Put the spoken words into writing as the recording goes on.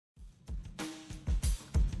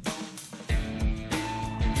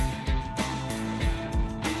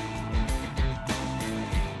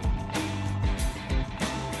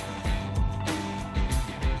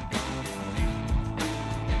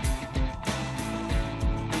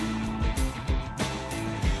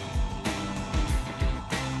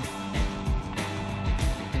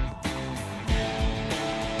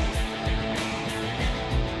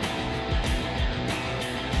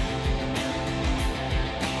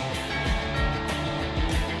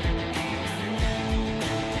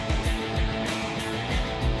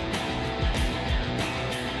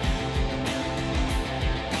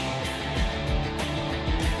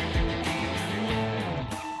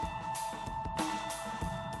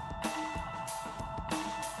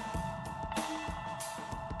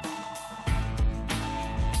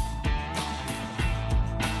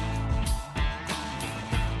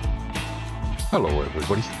Hello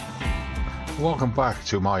everybody, welcome back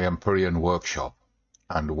to my Empyrion workshop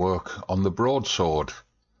and work on the broadsword,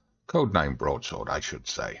 codename broadsword I should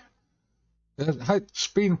say. It's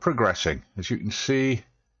been progressing. As you can see,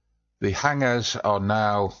 the hangars are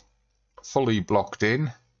now fully blocked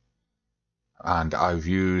in and I've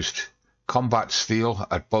used combat steel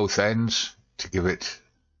at both ends to give it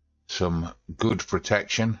some good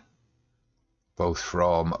protection, both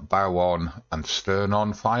from bow on and stern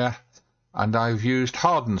on fire. And I've used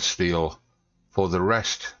hardened steel for the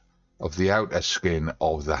rest of the outer skin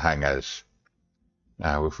of the hangars.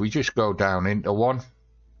 Now if we just go down into one,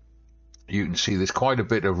 you can see there's quite a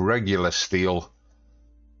bit of regular steel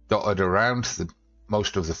dotted around.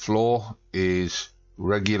 Most of the floor is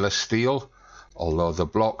regular steel, although the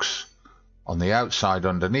blocks on the outside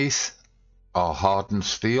underneath are hardened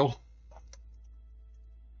steel.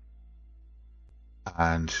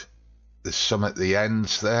 And there's some at the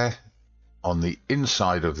ends there on the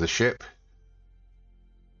inside of the ship,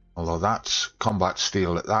 although that's combat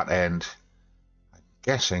steel at that end. I'm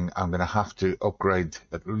guessing I'm going to have to upgrade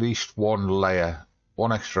at least one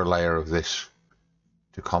extra layer of this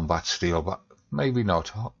to combat steel, but maybe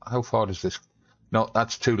not. How far does this? No,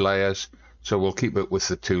 that's 2 layers, so we'll keep it with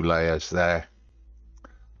the 2 layers there.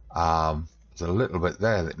 There's a little bit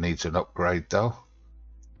there that needs an upgrade though.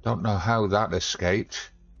 Don't know how that escaped.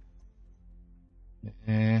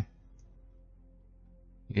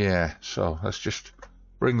 Yeah, so let's just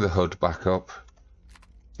bring the HUD back up,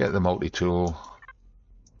 get the multi-tool,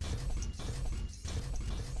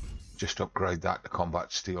 just upgrade that to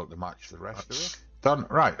combat steel to match the rest of it. Done.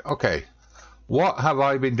 Right, okay. What have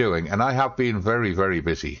I been doing? And I have been very, very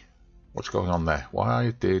busy. What's going on there?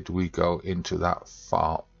 Why did we go into that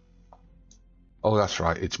far? Oh, that's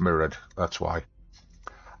right, it's mirrored, that's why.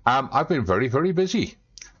 I've been very, very busy.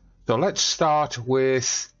 So let's start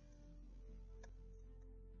with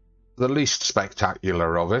the least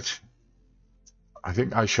spectacular of it. I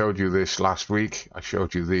think I showed you this last week. I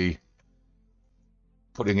showed you the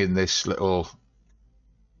putting in this little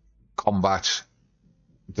combat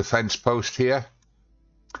defense post here.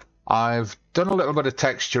 I've done a little bit of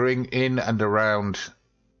texturing in and around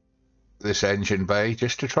this engine bay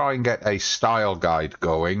just to try and get a style guide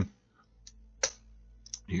going.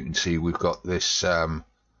 You can see we've got this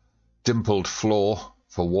dimpled floor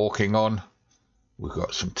for walking on. We've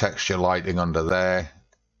got some texture lighting under there,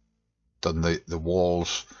 done the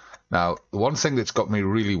walls. Now, the one thing that's got me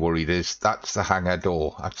really worried is that's the hangar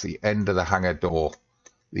door. That's the end of the hangar door.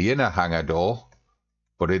 The inner hangar door,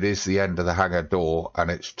 but it is the end of the hangar door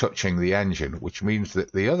and it's touching the engine, which means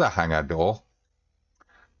that the other hangar door,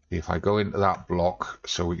 if I go into that block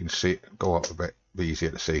so we can see it, go up a bit, be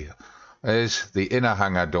easier to see. There's the inner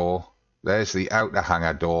hangar door, there's the outer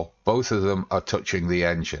hangar door. Both of them are touching the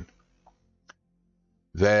engine.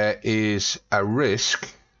 There is a risk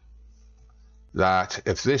that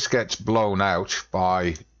if this gets blown out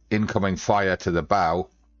by incoming fire to the bow,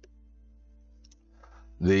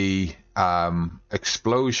 the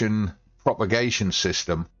explosion propagation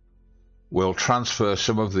system will transfer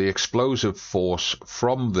some of the explosive force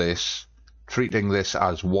from this, treating this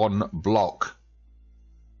as one block,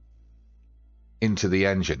 into the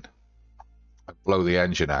engine and blow the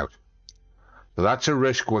engine out. So that's a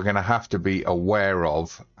risk we're going to have to be aware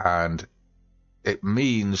of, and it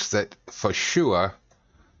means that for sure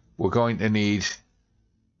we're going to need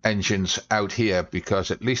engines out here because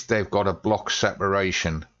at least they've got a block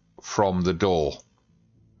separation from the door.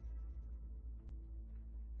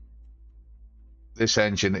 This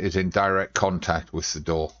engine is in direct contact with the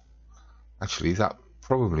door. Actually, that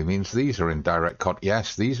probably means these are in direct contact.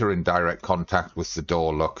 Yes, these are in direct contact with the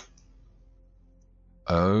door, look.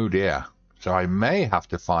 Oh dear. So I may have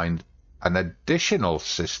to find an additional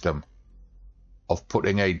system of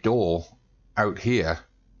putting a door out here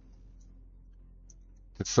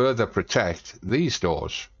to further protect these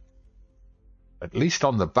doors, at least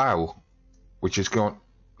on the bow, which is going,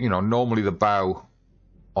 you know, normally the bow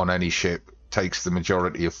on any ship takes the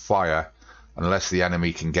majority of fire unless the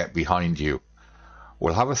enemy can get behind you.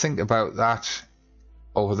 We'll have a think about that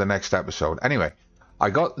over the next episode. Anyway, I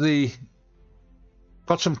got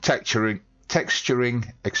some texturing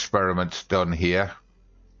experiments done here,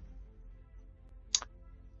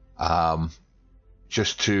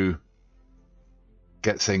 just to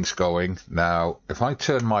get things going. Now, if I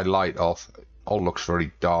turn my light off, it all looks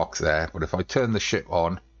very dark there, but if I turn the ship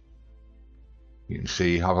on, you can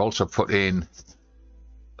see I've also put in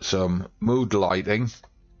some mood lighting.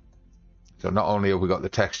 So not only have we got the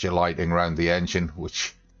texture lighting around the engine,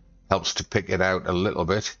 which helps to pick it out a little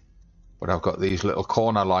bit, but I've got these little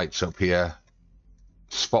corner lights up here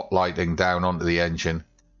spotlighting down onto the engine,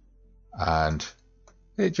 and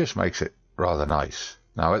it just makes it rather nice.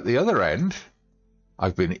 Now at the other end,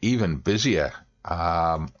 I've been even busier.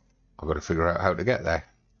 I've got to figure out how to get there.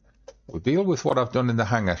 We'll deal with what I've done in the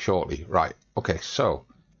hangar shortly. Right, okay, so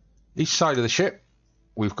each side of the ship,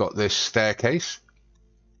 we've got this staircase,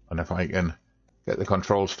 and if I can get the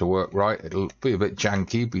controls to work right, it'll be a bit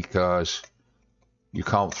janky because you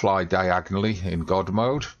can't fly diagonally in God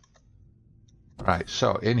mode. Right,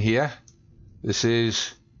 so in here, this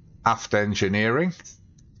is Aft Engineering,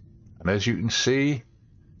 and as you can see,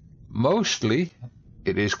 mostly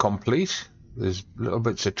it is complete. There's little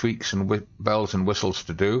bits of tweaks and bells and whistles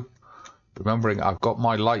to do. Remembering I've got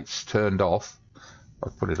my lights turned off.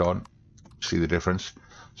 I'll put it on, see the difference.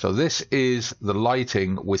 So this is the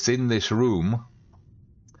lighting within this room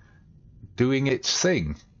doing its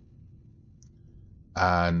thing.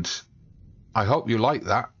 And I hope you like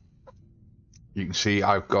that. You can see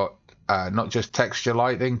I've got not just texture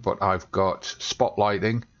lighting, but I've got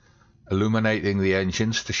spotlighting illuminating the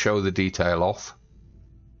engines to show the detail off.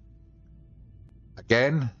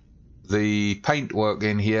 Again, the paintwork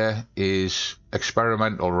in here is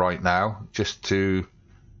experimental right now, just to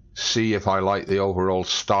see if I like the overall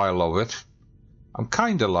style of it. I'm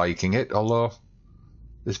kind of liking it, although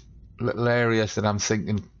there's little areas that I'm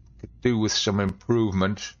thinking could do with some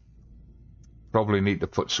improvement. Probably need to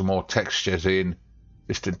put some more textures in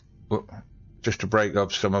just to break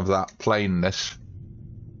up some of that plainness.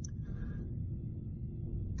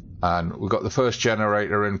 And we've got the first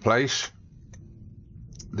generator in place.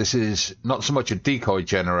 This is not so much a decoy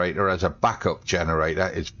generator as a backup generator.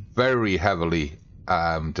 It's very heavily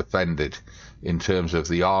defended in terms of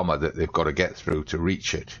the armor that they've got to get through to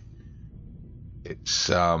reach it. It's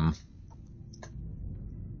I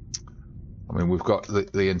mean, we've got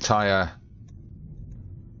the entire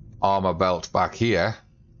armor belt back here,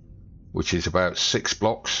 which is about 6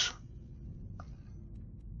 blocks,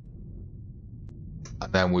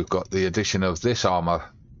 and then we've got the addition of this armor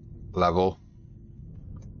level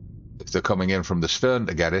if they're coming in from the stern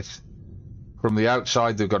to get it. From the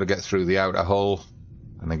outside, they've got to get through the outer hull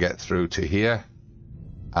and then get through to here,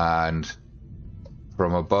 and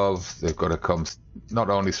from above they've got to come not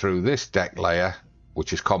only through this deck layer,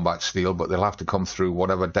 which is combat steel, but they'll have to come through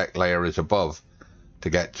whatever deck layer is above to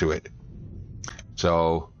get to it.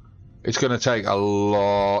 So it's going to take a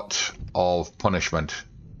lot of punishment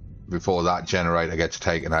before that generator gets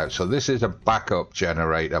taken out. So this is a backup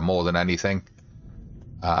generator more than anything,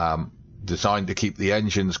 designed to keep the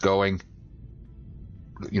engines going,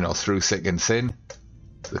 you know, through thick and thin.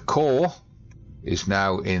 The core is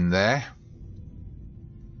now in there,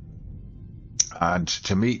 and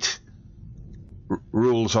to meet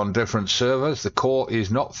rules on different servers, the core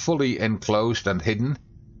is not fully enclosed and hidden.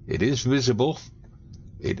 It is visible,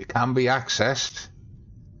 it can be accessed,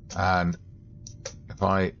 and if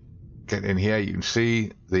I get in here, you can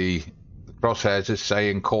see the crosshairs is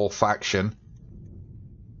saying core faction.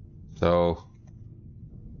 So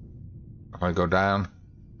if I go down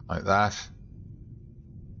like that,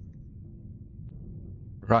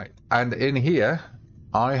 right, and in here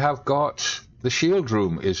I have got the shield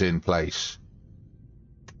room is in place.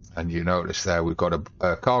 And you notice there we've got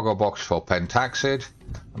a cargo box for Pentaxid,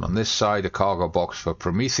 and on this side a cargo box for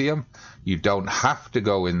Promethium. You don't have to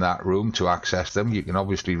go in that room to access them. You can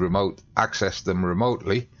obviously access them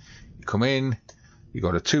remotely. You come in, you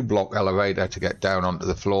got a 2-block elevator to get down onto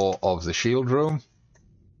the floor of the shield room,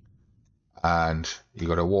 and you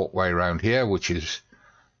got a walkway around here, which is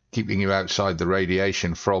keeping you outside the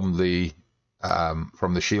radiation from the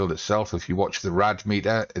shield itself. If you watch the rad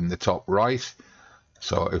meter in the top right,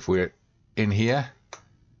 so if we're in here,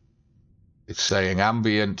 it's saying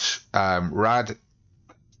ambient rad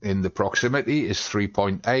in the proximity is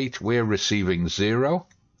 3.8. We're receiving 0.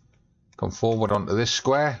 Come forward onto this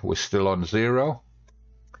square, we're still on 0.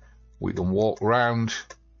 We can walk round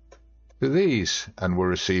to these and we're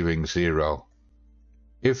receiving 0.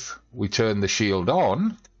 If we turn the shield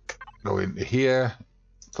on, go into here,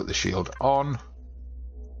 put the shield on,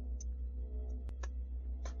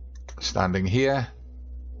 standing here,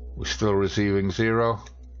 we're still receiving 0.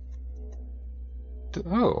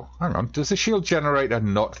 Oh, hang on. Does the shield generator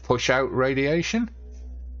not push out radiation?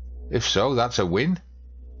 If so, that's a win.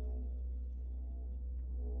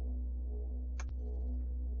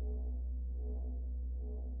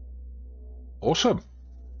 Awesome.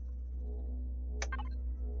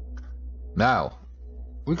 Now,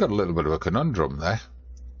 we've got a little bit of a conundrum there,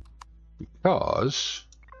 because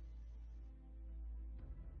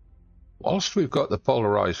whilst we've got the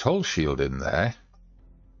polarized hull shield in there,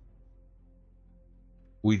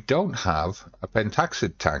 we don't have a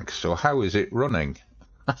pentaxid tank, so how is it running?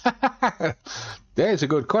 There's a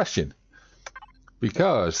good question.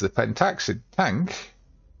 Because the pentaxid tank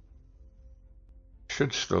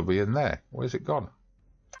should still be in there. Where's it gone?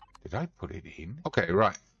 Did I put it in? Okay,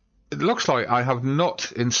 right. It looks like I have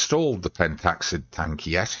not installed the pentaxid tank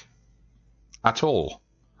yet. At all.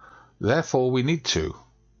 Therefore, we need to.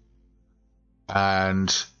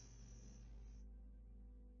 And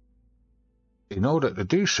in order to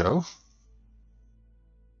do so,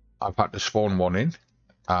 I've had to spawn one in.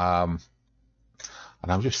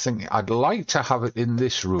 And I'm just thinking, I'd like to have it in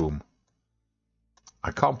this room.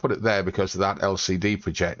 I can't put it there because of that LCD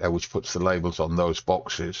projector, which puts the labels on those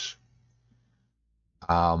boxes.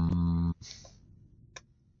 I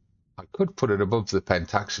could put it above the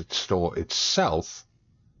pentaxid store itself,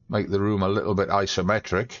 make the room a little bit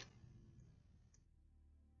isometric.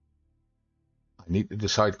 I need to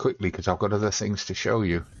decide quickly because I've got other things to show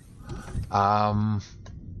you. I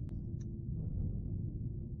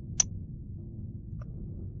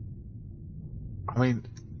mean,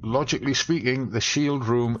 logically speaking, the shield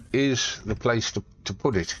room is the place to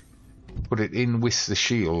put it. Put it in with the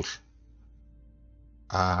shield.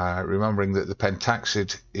 Remembering that the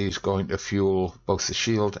pentaxid is going to fuel both the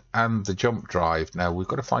shield and the jump drive. Now, we've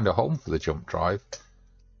got to find a home for the jump drive.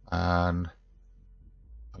 And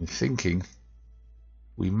I'm thinking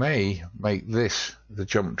we may make this the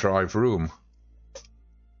jump drive room.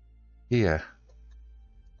 Here.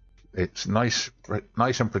 It's nice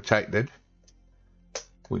and protected.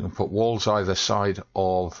 We can put walls either side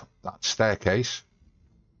of that staircase.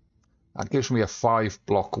 That gives me a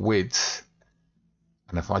 5-block width.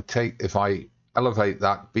 And if I elevate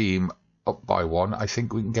that beam up by 1, I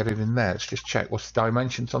think we can get it in there. Let's just check. What's the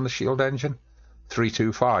dimensions on the shield engine?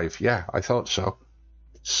 325. Yeah, I thought so.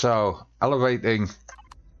 So elevating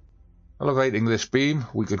this beam,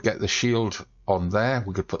 we could get the shield on there.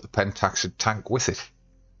 We could put the pentaxid tank with it.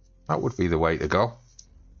 That would be the way to go.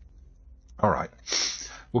 All right.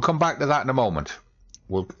 We'll come back to that in a moment.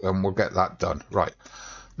 We'll get that done. Right.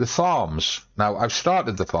 The farms. Now, I've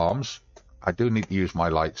started the farms. I do need to use my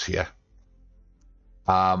lights here.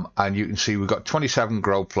 And you can see we've got 27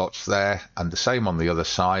 grow plots there and the same on the other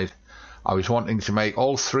side. I was wanting to make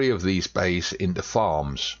all 3 of these bays into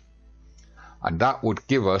farms. And that would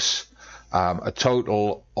give us a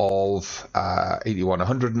total of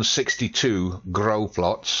 162 grow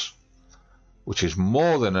plots, which is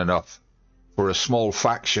more than enough for a small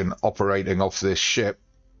faction operating off this ship.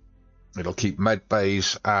 It'll keep med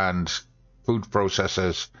bays and food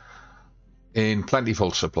processors in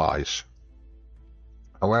plentiful supplies.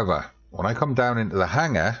 However, when I come down into the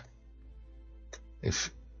hangar,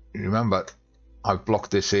 if you remember, I've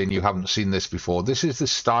blocked this in, you haven't seen this before. This is the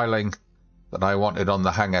styling that I wanted on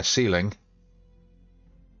the hangar ceiling.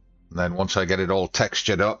 And then once I get it all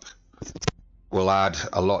textured up, we'll add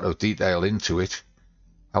a lot of detail into it.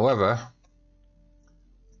 However,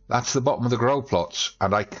 that's the bottom of the grow plots,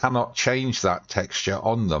 and I cannot change that texture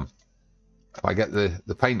on them. If I get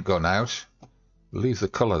the paint gun out, leave the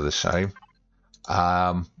colour the same.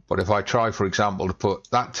 But if I try, for example, to put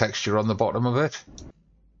that texture on the bottom of it,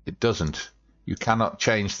 it doesn't. You cannot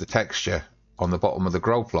change the texture on the bottom of the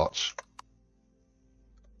grow plots.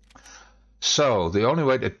 So the only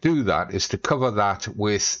way to do that is to cover that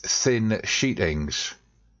with thin sheetings,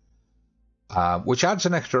 which adds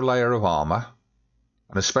an extra layer of armour.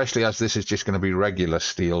 And especially as this is just going to be regular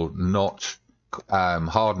steel, not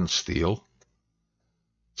hardened steel.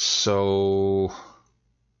 So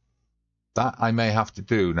that I may have to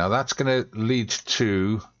do. Now that's going to lead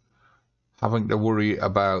to having to worry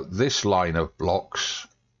about this line of blocks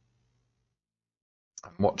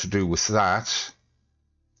and what to do with that.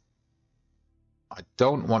 I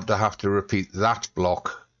don't want to have to repeat that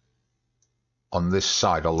block on this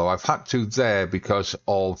side, although I've had to there because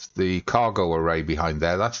of the cargo array behind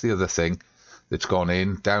there. That's the other thing that's gone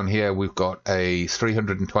in. Down here we've got a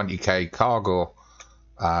 320k cargo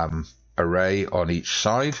array on each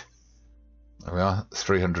side. There we are,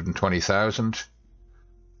 320,000.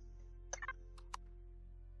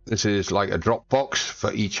 This is like a drop box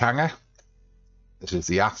for each hangar. This is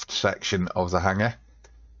the aft section of the hangar.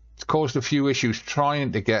 It's caused a few issues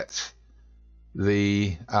trying to get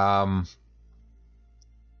the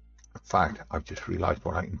in fact, I've just realised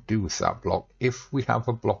what I can do with that block. If we have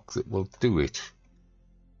a block that will do it.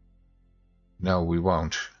 No, we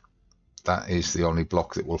won't. That is the only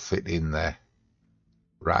block that will fit in there.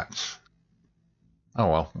 Rats. Oh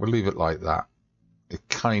well, we'll leave it like that. It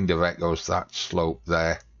kind of echoes that slope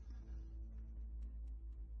there.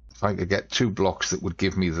 If I could get 2 blocks that would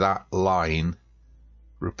give me that line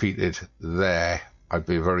repeated there, I'd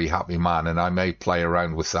be a very happy man, and I may play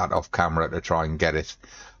around with that off camera to try and get it.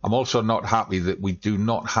 I'm also not happy that we do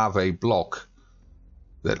not have a block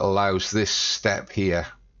that allows this step here,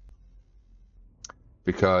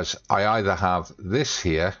 because I either have this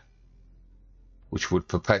here, which would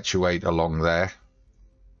perpetuate along there,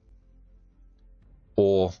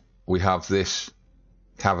 or we have this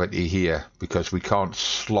cavity here, because we can't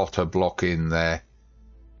slot a block in there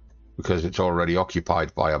because it's already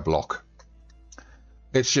occupied by a block.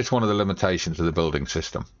 It's just one of the limitations of the building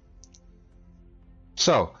system.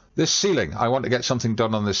 So this ceiling, I want to get something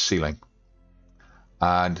done on this ceiling,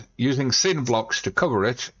 and using thin blocks to cover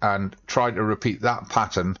it and try to repeat that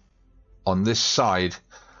pattern on this side,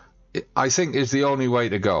 I think is the only way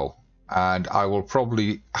to go. And I will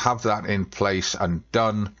probably have that in place and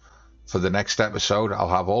done for the next episode. I'll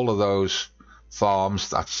have all of those farms,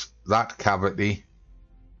 that's that cavity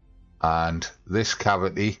and this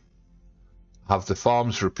cavity, have the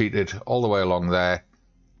farms repeated all the way along there,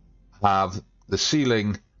 have the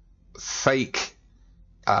ceiling fake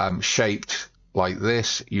shaped like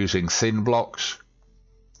this using thin blocks,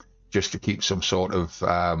 just to keep some sort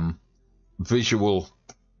of visual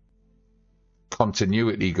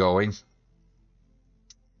continuity going.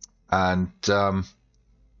 And I'll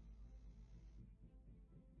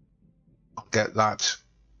get that.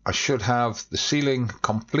 I should have the ceiling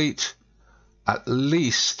complete, at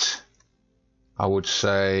least, I would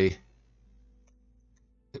say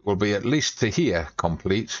it will be at least to here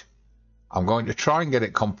complete. I'm going to try and get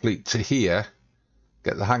it complete to here,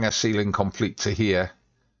 get the hangar ceiling complete to here,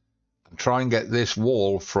 and try and get this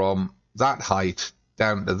wall from that height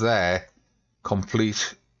down to there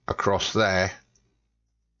complete across there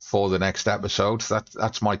for the next episode.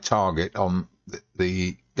 That's my target on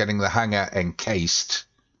the getting the hangar encased,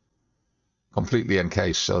 completely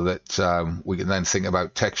encased, so that we can then think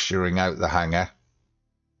about texturing out the hangar.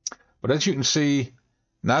 But as you can see,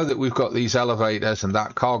 now that we've got these elevators and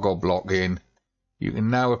that cargo block in, you can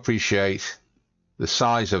now appreciate the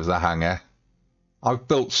size of the hangar. I've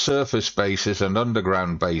built surface bases and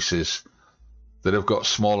underground bases that have got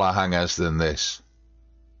smaller hangars than this.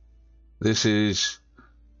 This is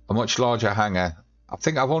a much larger hangar. I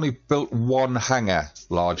think I've only built one hangar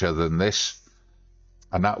larger than this,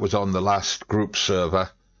 and that was on the last group server,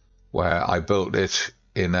 where I built it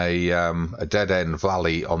in a dead-end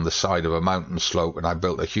valley on the side of a mountain slope, and I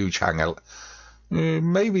built a huge hangar,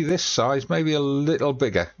 maybe this size, maybe a little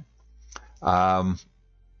bigger,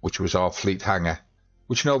 which was our fleet hangar,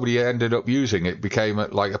 which nobody ended up using. It became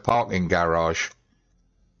like a parking garage.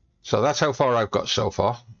 So that's how far I've got so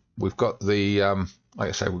far. We've got the, like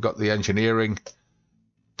I say, we've got the engineering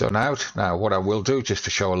done out. Now what I will do, just to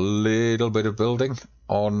show a little bit of building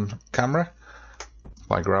on camera,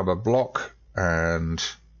 if I grab a block, and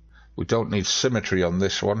we don't need symmetry on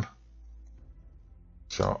this one,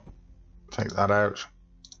 so take that out.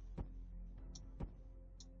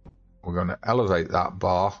 We're going to elevate that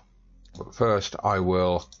bar, but first I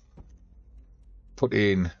will put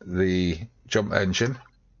in the jump engine.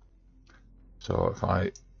 So if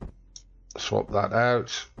I swap that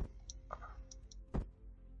out,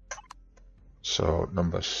 so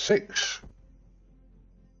number 6,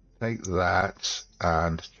 take that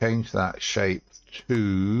and change that shape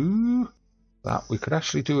to that. We could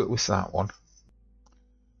actually do it with that one.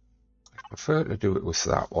 I prefer to do it with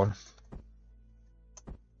that one.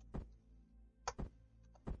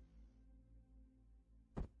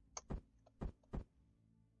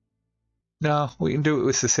 No, we can do it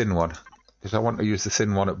with the thin one, because I want to use the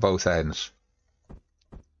thin one at both ends.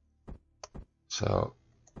 So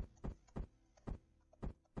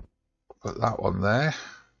put that one there,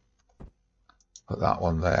 put that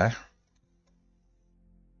one there.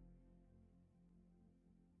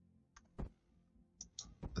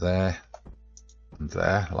 There and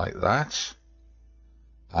there, like that.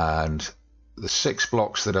 And the 6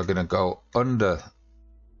 blocks that are going to go under,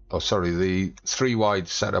 oh sorry, the 3 wide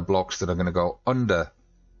set of blocks that are going to go under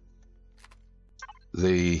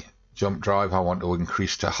the jump drive, I want to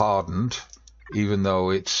increase to hardened, even though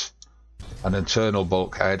it's an internal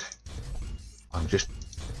bulkhead. I'm just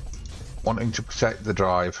wanting to protect the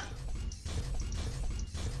drive.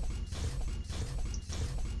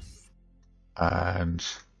 And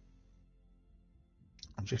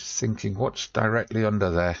I'm just thinking, what's directly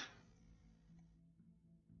under there?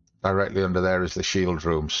 Directly under there is the shield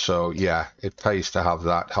room. So yeah, it pays to have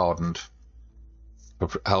that hardened,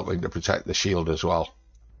 helping to protect the shield as well.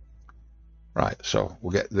 Right, so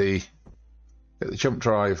we'll get the jump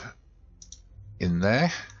drive in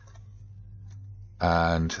there.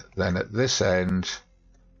 And then at this end,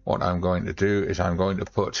 what I'm going to do is I'm going to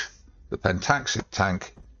put the pentaxic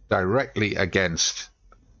tank directly against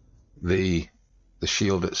the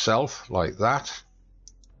shield itself, like that.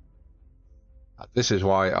 This is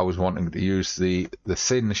why I was wanting to use the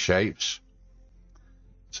thin shapes.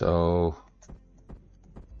 So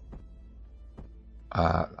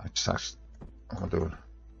that's what I'm doing.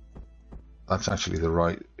 That's actually the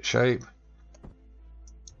right shape.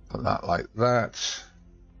 Put that like that.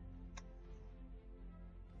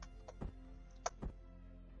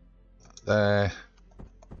 There.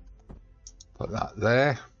 Put that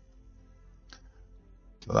there.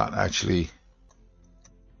 So that actually,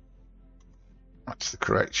 that's the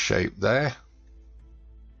correct shape there.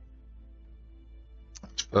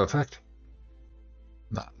 That's perfect.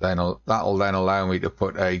 That'll then allow me to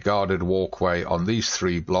put a guarded walkway on these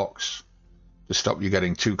 3 blocks to stop you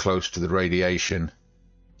getting too close to the radiation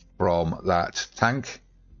from that tank.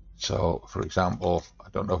 So, for example, I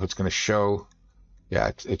don't know if it's going to show.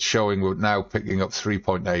 Yeah, it's showing we're now picking up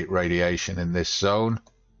 3.8 radiation in this zone.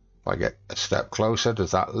 If I get a step closer,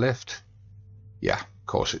 does that lift? Yeah, of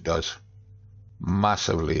course it does.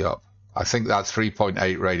 Massively up. I think that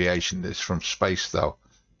 3.8 radiation is from space though.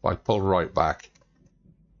 If I pull right back,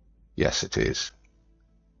 yes it is.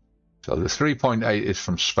 So the 3.8 is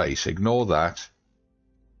from space, ignore that.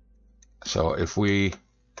 So if we,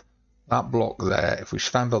 that block there, if we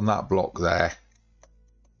stand on that block there,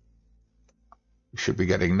 we should be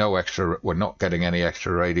getting no extra, we're not getting any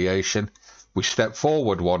extra radiation. We step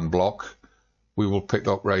forward 1 block, we will pick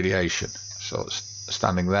up radiation. So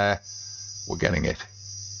standing there, we're getting it.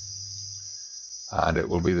 And it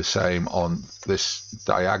will be the same on this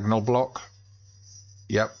diagonal block.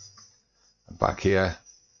 Yep. And back here,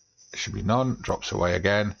 it should be none, drops away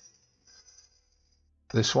again.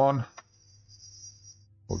 This one,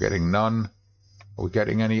 we're getting none. Are we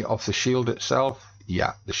getting any off the shield itself?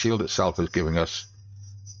 Yeah, the shield itself is giving us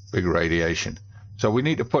big radiation. So we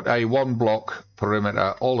need to put a 1 block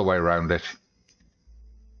perimeter all the way around it.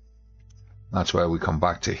 That's where we come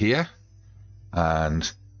back to here. And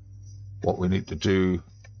what we need to do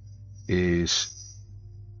is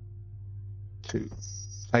to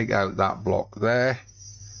take out that block there,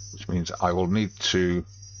 which means I will need to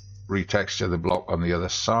retexture the block on the other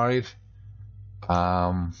side.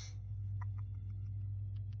 I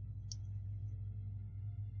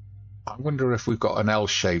wonder if we've got an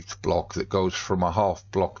L-shaped block that goes from a half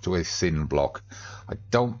block to a thin block. I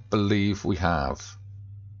don't believe we have.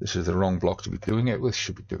 This is the wrong block to be doing it with.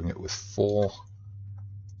 Should be doing it with 4.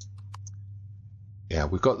 Yeah,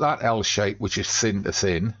 we've got that L shape, which is thin to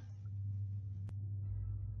thin.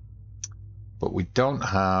 But we don't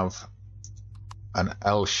have an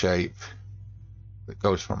L shape that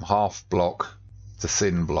goes from half block to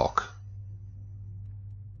thin block.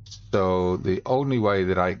 So the only way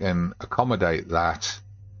that I can accommodate that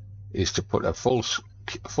is to put a full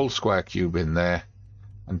square cube in there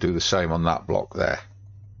and do the same on that block there.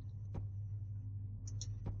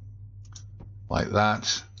 Like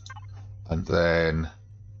that. And then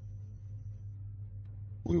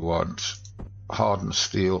we want hardened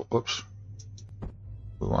steel. Oops.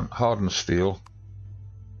 We want hardened steel.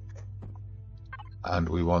 And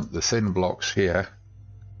we want the thin blocks here.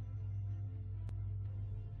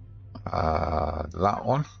 That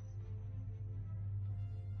one.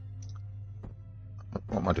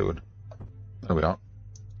 What am I doing? There we are.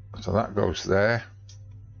 So that goes there.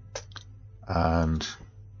 And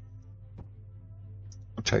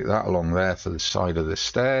I'll take that along there for the side of the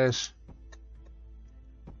stairs.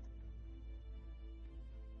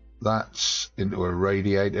 That's into a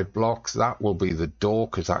radiated block. That will be the door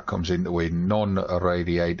because that comes into a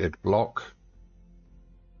non-irradiated block.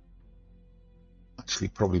 Actually,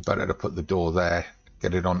 probably better to put the door there,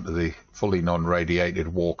 get it onto the fully non-radiated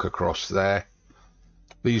walk across there.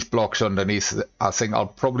 These blocks underneath, I think I'll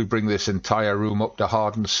probably bring this entire room up to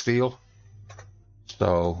hardened steel.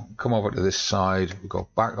 So come over to this side, we go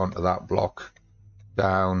back onto that block,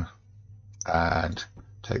 down, and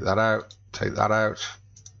take that out, put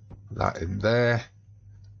that in there,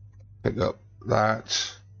 pick up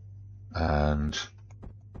that, and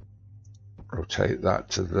rotate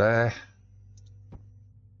that to there.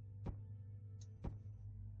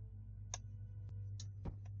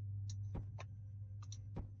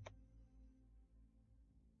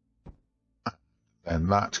 And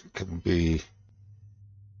that can be,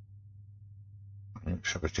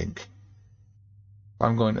 let's have a think.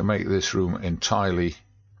 I'm going to make this room entirely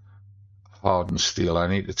hardened steel. I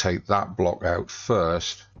need to take that block out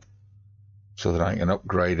first so that I can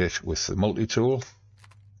upgrade it with the multi-tool.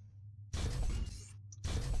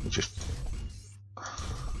 Just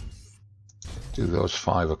do those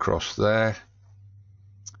 5 across there.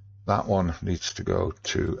 that one needs to go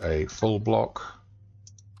to a full block,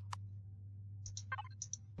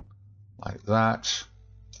 like that.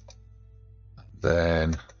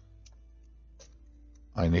 Then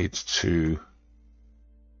I need to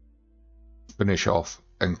finish off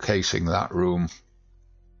encasing that room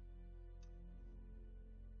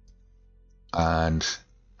and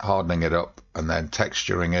hardening it up, and then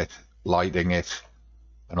texturing it, lighting it,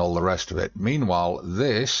 and all the rest of it. Meanwhile,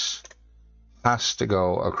 this has to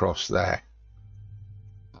go across there.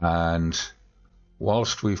 And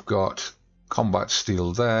whilst we've got combat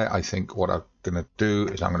steel there, I think what I'm going to do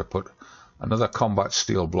is I'm going to put another combat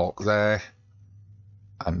steel block there,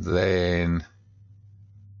 and then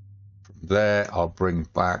from there I'll bring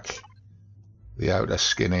back the outer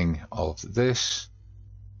skinning of this.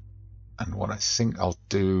 And what I think I'll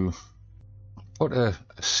do, I'll put a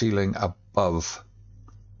ceiling above,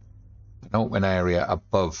 an open area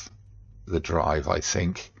above the drive, I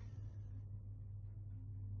think.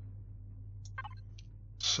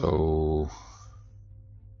 So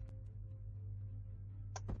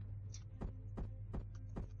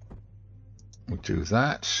we'll do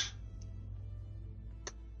that,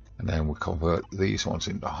 and then we'll convert these ones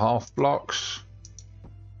into half blocks.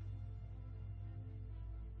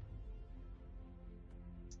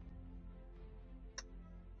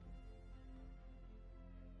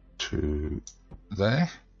 To there,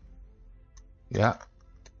 yeah,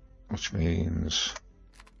 which means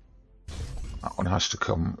that one has to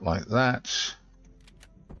come like that.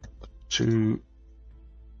 Two,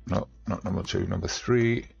 no, not number two, number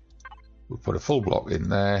three. We'll put a full block in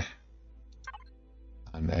there,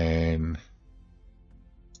 and then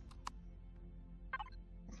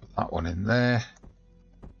put that one in there,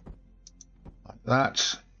 like that.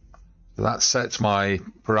 So that sets my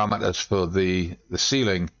parameters for the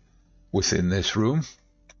ceiling within this room.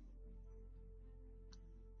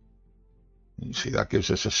 You see that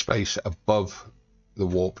gives us a space above the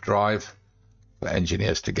warp drive for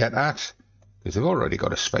engineers to get at, because they've already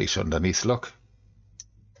got a space underneath, look.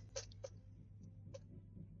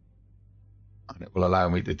 And it will allow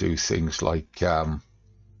me to do things like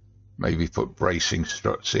maybe put bracing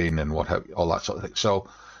struts in and what have, all that sort of thing. So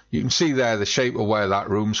you can see there the shape of where that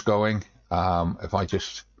room's going. If I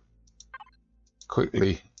just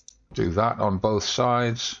quickly do that on both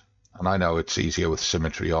sides, and I know it's easier with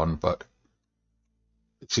symmetry on, but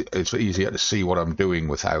it's easier to see what I'm doing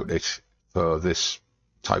without it for this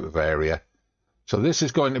type of area. So this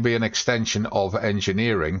is going to be an extension of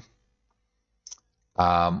engineering.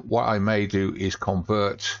 What I may do is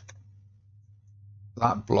convert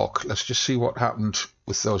that block. Let's just see what happened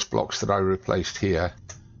with those blocks that I replaced here.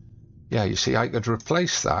 Yeah, you see I could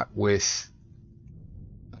replace that with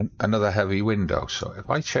another heavy window. So if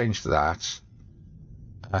I change that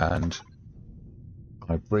and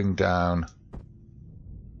I bring down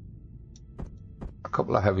a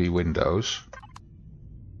couple of heavy windows,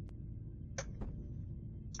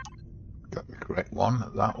 got the correct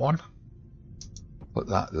one, that one, put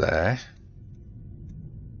that there,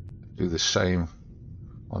 do the same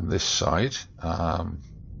on this side. Hope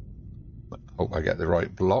I get the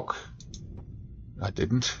right block. I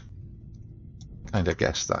didn't. Kind of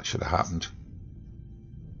guessed that should have happened.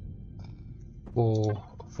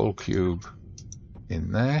 Full cube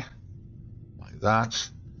in there, like that.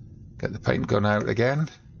 Get the paint gun out again,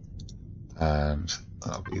 and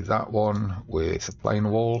that'll be that one with a plain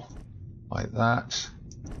wall, like that.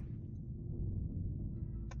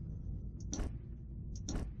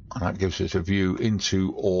 And that gives us a view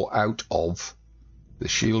into or out of the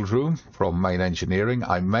shield room from main engineering.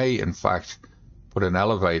 I may, in fact, put an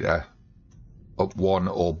elevator up one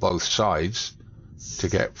or both sides to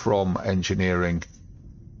get from engineering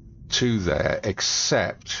to there,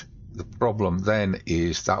 except the problem then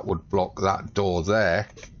is that would block that door there.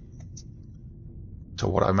 So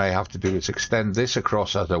what I may have to do is extend this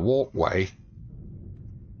across as a walkway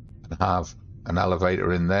and have an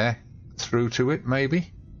elevator in there through to it,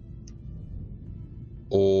 maybe,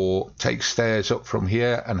 or take stairs up from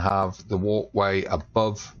here and have the walkway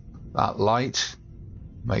above that light,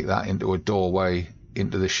 make that into a doorway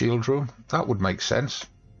into the shield room. That would make sense.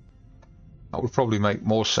 That would probably make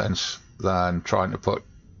more sense than trying to put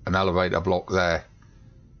an elevator block there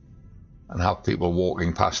and have people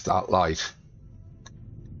walking past that light.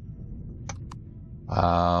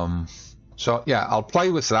 So yeah, I'll play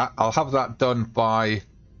with that. I'll have that done by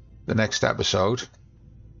the next episode,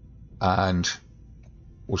 and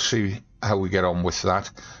we'll see how we get on with that.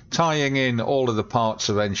 Tying in all of the parts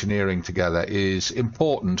of engineering together is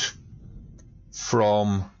important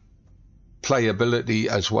from playability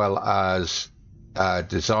as well as a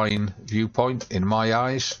design viewpoint in my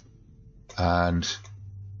eyes. and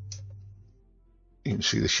you can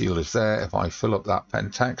see the shield is there. If I fill up that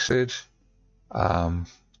pentaxid, do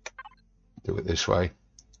it this way.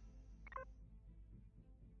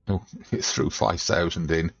 Oh, it threw 5,000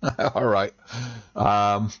 in. All right.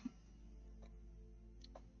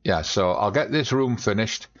 Yeah, so I'll get this room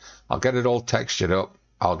finished. I'll get it all textured up.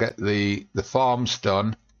 I'll get the farms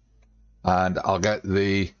done, and I'll get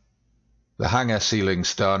the hangar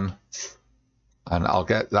ceilings done, and I'll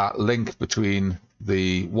get that link between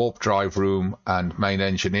the warp drive room and main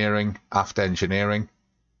engineering, aft engineering.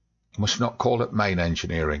 Must not call it main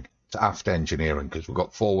engineering. It's aft engineering because we've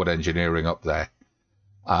got forward engineering up there.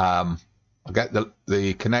 I'll get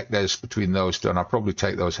the connectors between those done. I'll probably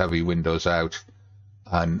take those heavy windows out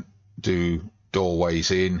and do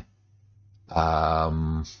doorways in. I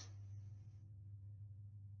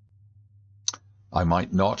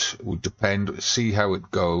might not. It would depend. See how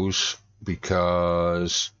it goes,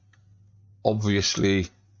 because obviously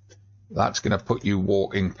that's going to put you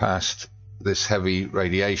walking past this heavy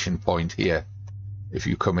radiation point here if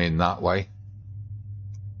you come in that way.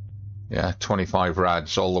 Yeah, 25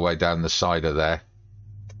 rads all the way down the side of there.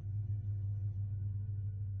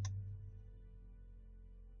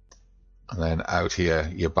 And then out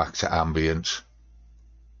here, you're back to ambient.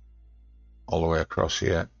 All the way across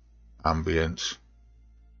here, ambient.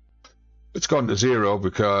 It's gone to 0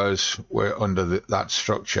 because we're under that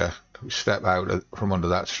structure. We step out from under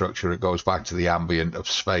that structure, it goes back to the ambient of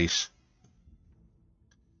space.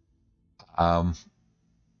 I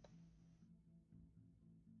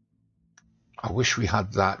wish we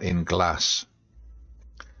had that in glass,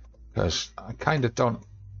 because I kind of don't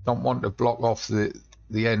want to block off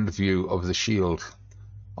the end view of the shield.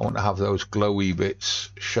 I want to have those glowy bits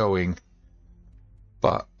showing,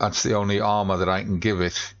 but that's the only armor that I can give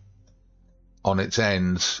it on its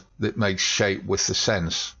ends that makes shape with the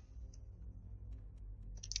sense.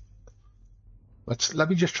 Let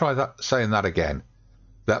me just try saying that again.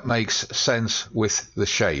 That makes sense with the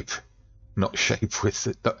shape, not shape with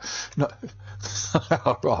it. Not.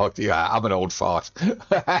 Oh, yeah, I'm an old fart.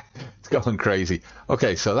 It's going crazy.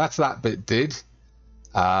 Okay, so that's that bit did.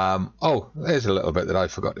 Oh, there's a little bit that I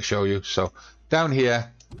forgot to show you. So down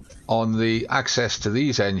here on the access to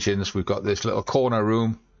these engines, we've got this little corner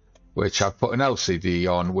room, which I've put an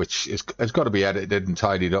LCD on, which has got to be edited and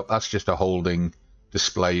tidied up. That's just a holding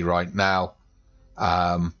display right now.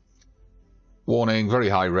 Warning, very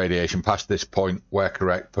high radiation past this point. Wear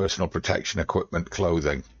correct personal protection equipment,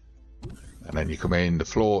 clothing. And then you come in, the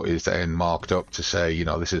floor is then marked up to say, you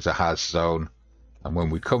know, this is a haz zone. And when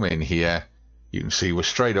we come in here, you can see we're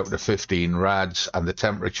straight up to 15 rads, and the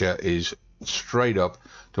temperature is straight up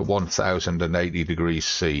to 1080 degrees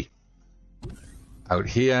C. Out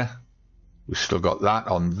here, we've still got that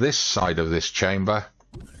on this side of this chamber.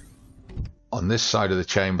 On this side of the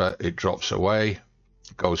chamber, it drops away,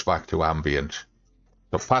 goes back to ambient.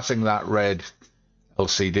 So passing that red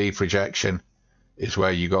LCD projection is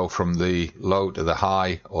where you go from the low to the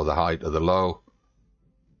high, or the high to the low.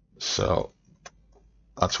 So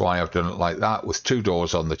that's why I've done it like that, with 2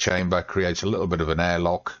 doors on the chamber. Creates a little bit of an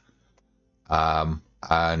airlock.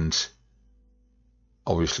 And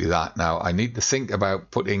obviously that. Now I need to think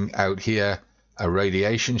about putting out here a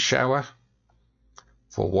radiation shower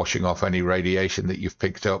for washing off any radiation that you've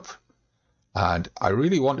picked up. And I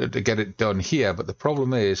really wanted to get it done here, but the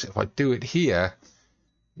problem is if I do it here,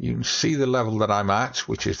 you can see the level that I'm at,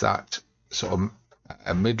 which is that sort of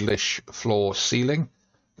a middle-ish floor ceiling.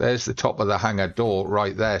 There's the top of the hangar door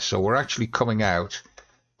right there. So we're actually coming out.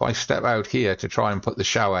 If I step out here to try and put the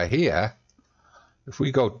shower here, if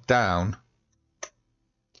we go down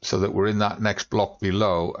so that we're in that next block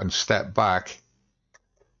below and step back,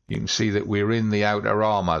 you can see that we're in the outer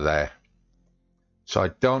armor there. So I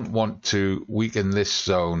don't want to weaken this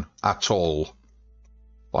zone at all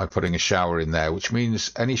by putting a shower in there, which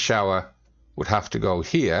means any shower would have to go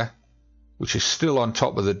here, which is still on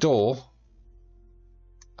top of the door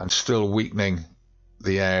and still weakening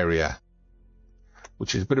the area,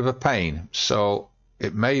 which is a bit of a pain. So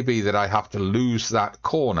it may be that I have to lose that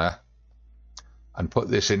corner and put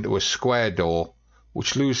this into a square door,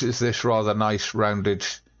 which loses this rather nice rounded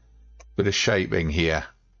bit of shaping here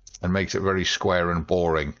and makes it very square and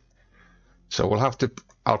boring. So we'll have to,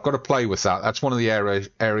 I've got to play with that. That's one of the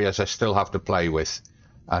areas I still have to play with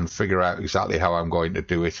and figure out exactly how I'm going to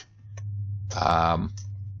do it.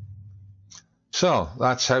 So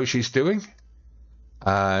that's how she's doing,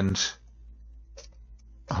 and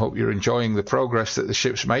I hope you're enjoying the progress that the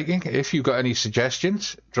ship's making. If you've got any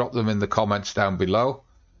suggestions, drop them in the comments down below,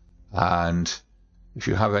 and if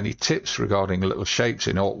you have any tips regarding little shapes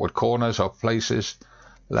in awkward corners or places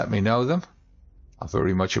let me know them. I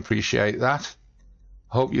very much appreciate that.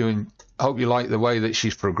 Hope you like the way that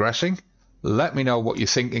she's progressing. Let me know what you're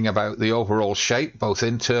thinking about the overall shape, both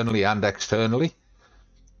internally and externally.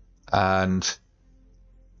 And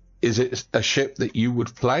is it a ship that you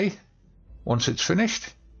would play once it's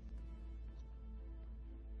finished?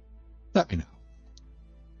 Let me know.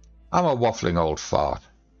 I'm a waffling old fart,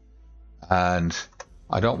 and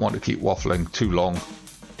I don't want to keep waffling too long.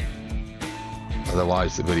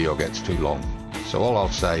 Otherwise the video gets too long. So all I'll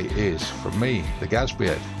say is, from me, the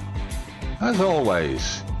Gazbeard, as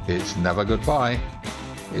always, it's never goodbye.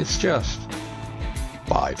 It's just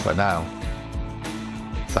bye for now.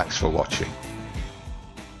 Thanks for watching.